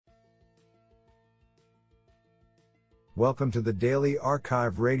Welcome to the Daily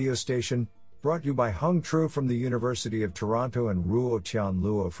Archive radio station, brought to you by Hung Tru from the University of Toronto and Ruo Tian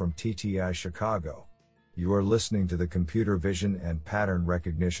Luo from TTI Chicago. You are listening to the Computer Vision and Pattern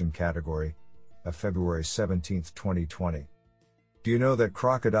Recognition category of February 17, 2020. Do you know that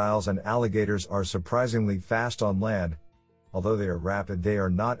crocodiles and alligators are surprisingly fast on land? Although they are rapid, they are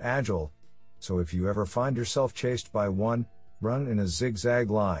not agile. So if you ever find yourself chased by one, run in a zigzag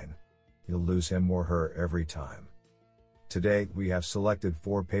line. You'll lose him or her every time. Today, we have selected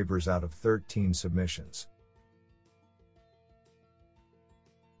 4 papers out of 13 submissions.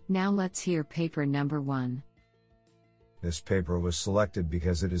 Now let's hear paper number 1. This paper was selected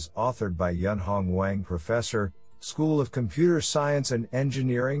because it is authored by Yunhong Wang, Professor, School of Computer Science and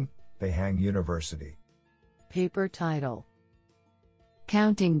Engineering, Beihang University. Paper title: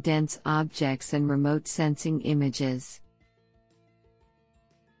 Counting Dense Objects and Remote Sensing Images.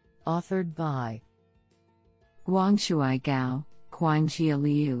 Authored by Guangshui Gao, Guangjie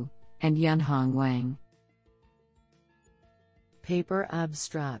Liu, and Yunhong Wang. Paper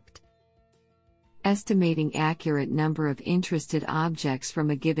abstract: Estimating accurate number of interested objects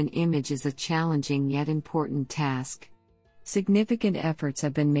from a given image is a challenging yet important task. Significant efforts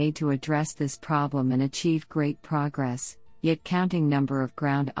have been made to address this problem and achieve great progress, yet counting number of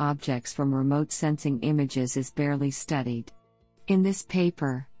ground objects from remote sensing images is barely studied. In this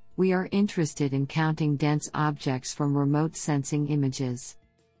paper, we are interested in counting dense objects from remote sensing images.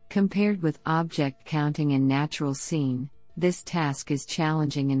 Compared with object counting in natural scene, this task is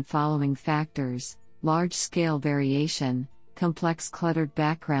challenging in following factors: large-scale variation, complex cluttered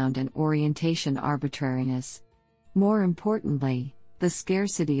background, and orientation arbitrariness. More importantly, the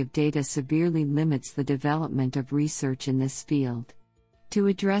scarcity of data severely limits the development of research in this field. To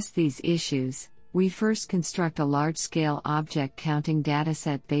address these issues, we first construct a large-scale object counting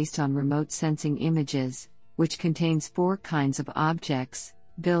dataset based on remote sensing images, which contains 4 kinds of objects: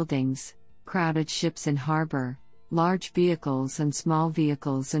 buildings, crowded ships in harbor, large vehicles and small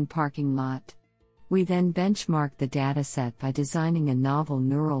vehicles in parking lot. We then benchmark the dataset by designing a novel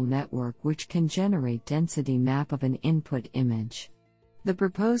neural network which can generate density map of an input image. The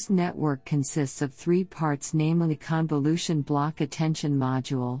proposed network consists of 3 parts, namely Convolution Block Attention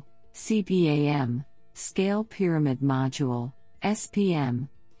Module, CBAM, Scale Pyramid Module, SPM,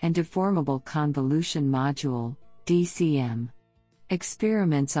 and Deformable Convolution Module, DCM.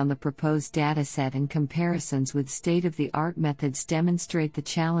 Experiments on the proposed dataset and comparisons with state-of-the-art methods demonstrate the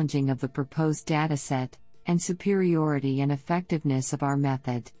challenging of the proposed dataset, and superiority and effectiveness of our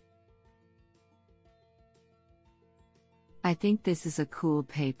method. I think this is a cool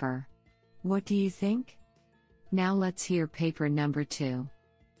paper. What do you think? Now let's hear paper number 2.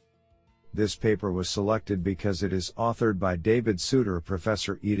 This paper was selected because it is authored by David Suter,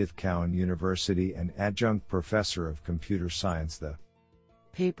 Professor, Edith Cowan University, and Adjunct Professor of Computer Science. The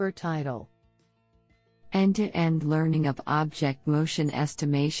paper title: End-to-End Learning of Object Motion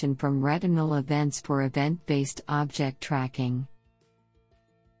Estimation from Retinal Events for Event-Based Object Tracking.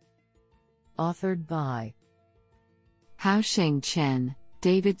 Authored by Haosheng Chen,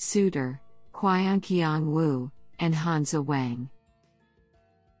 David Suter, Qianqiang Wu, and Hanze Wang.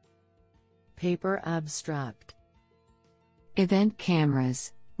 Paper abstract: Event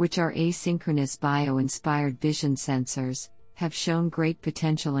cameras, which are asynchronous bio-inspired vision sensors, have shown great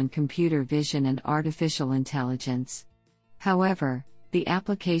potential in computer vision and artificial intelligence. However, the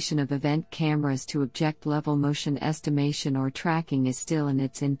application of event cameras to object-level motion estimation or tracking is still in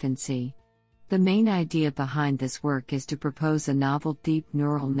its infancy. The main idea behind this work is to propose a novel deep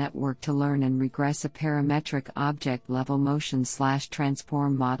neural network to learn and regress a parametric object-level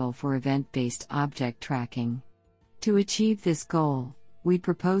motion/transform model for event-based object tracking. To achieve this goal, we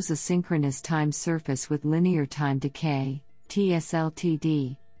propose a synchronous time surface with linear time decay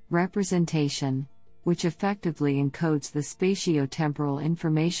 (TSLTD) representation, which effectively encodes the spatiotemporal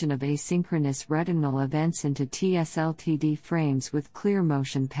information of asynchronous retinal events into TSLTD frames with clear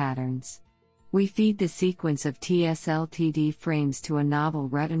motion patterns. We feed the sequence of TSLTD frames to a novel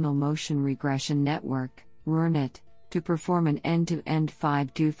retinal motion regression network, RNet, to perform an end-to-end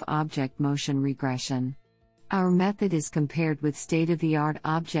 5-DoF object motion regression. Our method is compared with state-of-the-art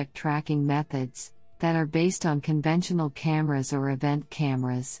object tracking methods that are based on conventional cameras or event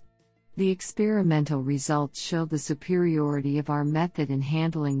cameras. The experimental results show the superiority of our method in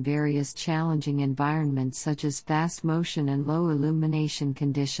handling various challenging environments such as fast motion and low illumination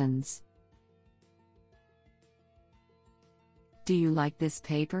conditions. Do you like this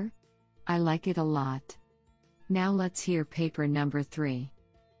paper? I like it a lot. Now let's hear paper number 3.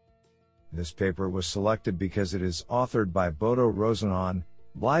 This paper was selected because it is authored by Bodo Rosenhahn,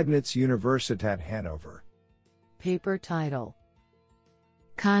 Leibniz Universität Hannover. Paper title.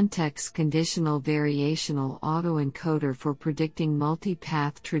 Context Conditional Variational Autoencoder for Predicting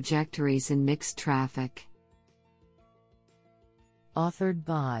Multipath Trajectories in Mixed Traffic. Authored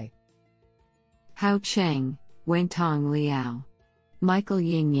by Hao Cheng, Wentong Liao, Michael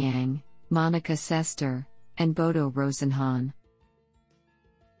Ying Yang, Monica Sester, and Bodo Rosenhan.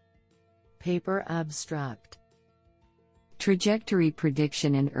 Paper abstract. Trajectory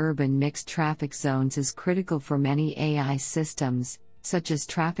prediction in urban mixed traffic zones is critical for many AI systems, such as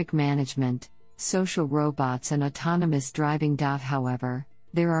traffic management, social robots, and autonomous driving. However,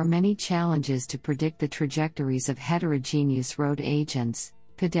 there are many challenges to predict the trajectories of heterogeneous road agents,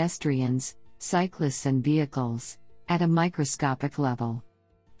 pedestrians, cyclists, and vehicles, at a microscopic level.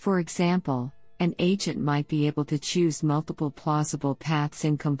 For example, an agent might be able to choose multiple plausible paths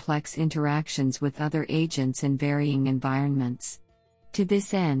in complex interactions with other agents in varying environments. To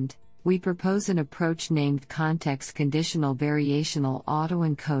this end, we propose an approach named Context Conditional Variational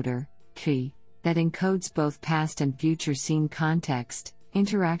Autoencoder, CVE, that encodes both past and future scene context,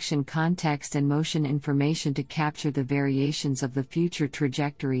 interaction context, and motion information to capture the variations of the future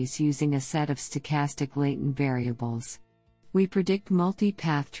trajectories using a set of stochastic latent variables. We predict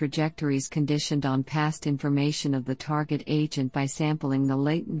multi-path trajectories conditioned on past information of the target agent by sampling the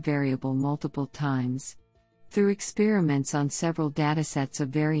latent variable multiple times. Through experiments on several datasets of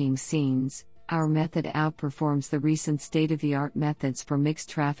varying scenes, our method outperforms the recent state-of-the-art methods for mixed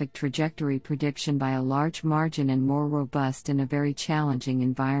traffic trajectory prediction by a large margin and more robust in a very challenging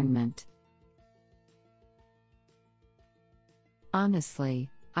environment. Honestly,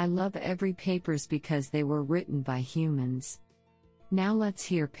 I love every papers because they were written by humans. Now let's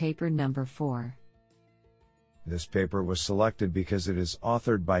hear paper number 4. This paper was selected because it is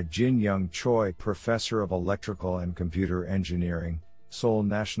authored by Jin-Young Choi, Professor of Electrical and Computer Engineering, Seoul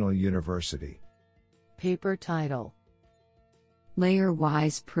National University. Paper title.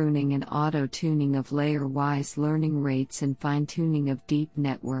 Layer-wise pruning and auto-tuning of layer-wise learning rates and fine-tuning of deep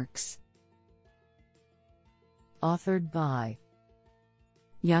networks. Authored by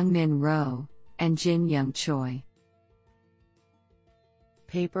Youngmin Rho and Jin-Young Choi.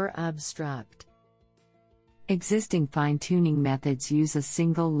 Paper abstract. Existing fine-tuning methods use a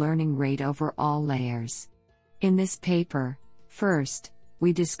single learning rate over all layers. In this paper, first,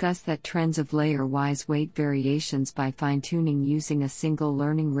 we discuss that trends of layer-wise weight variations by fine-tuning using a single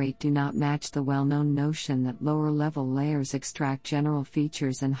learning rate do not match the well-known notion that lower-level layers extract general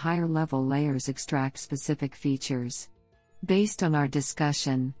features and higher-level layers extract specific features. Based on our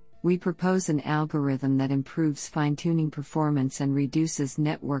discussion, we propose an algorithm that improves fine-tuning performance and reduces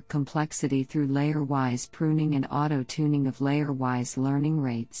network complexity through layer-wise pruning and auto-tuning of layer-wise learning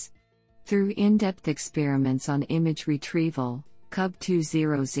rates. Through in-depth experiments on image retrieval, CUB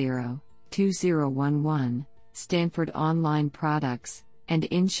 200, 2011, Stanford Online Products, and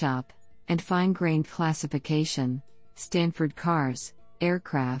InShop, and fine-grained classification, Stanford Cars,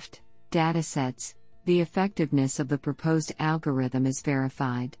 Aircraft, datasets, the effectiveness of the proposed algorithm is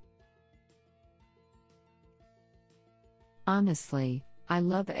verified. Honestly, I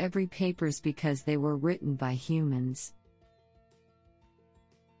love every papers because they were written by humans.